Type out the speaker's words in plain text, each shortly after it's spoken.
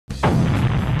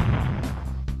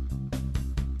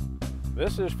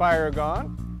This is Fire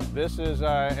Gone. This is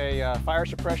a fire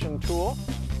suppression tool.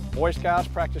 Boy Scouts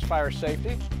practice fire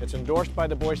safety. It's endorsed by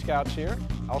the Boy Scouts here.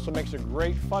 Also makes a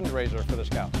great fundraiser for the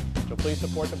Scouts. So please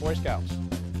support the Boy Scouts.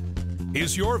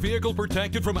 Is your vehicle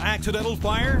protected from accidental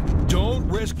fire? Don't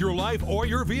risk your life or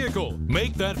your vehicle.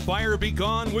 Make that fire be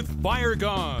gone with Fire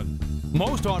Gone.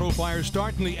 Most auto fires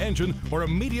start in the engine or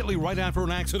immediately right after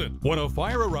an accident. When a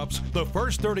fire erupts, the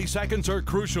first 30 seconds are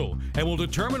crucial and will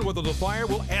determine whether the fire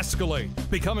will escalate,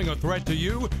 becoming a threat to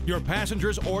you, your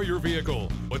passengers, or your vehicle.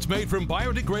 It's made from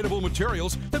biodegradable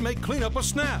materials that make cleanup a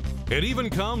snap. It even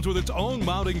comes with its own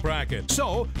mounting bracket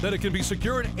so that it can be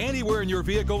secured anywhere in your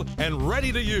vehicle and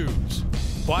ready to use.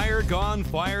 Fire Gone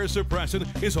Fire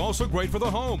Suppressant is also great for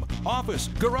the home, office,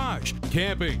 garage,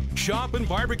 camping, shop, and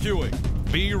barbecuing.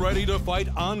 Be ready to fight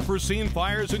unforeseen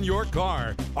fires in your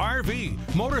car,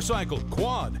 RV, motorcycle,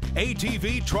 quad,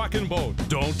 ATV, truck, and boat.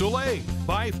 Don't delay.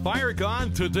 Buy Fire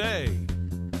Gone today.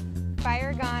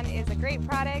 Fire Gone is a great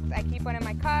product. I keep one in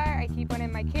my car, I keep one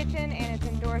in my kitchen, and it's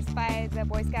endorsed by the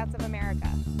Boy Scouts of America.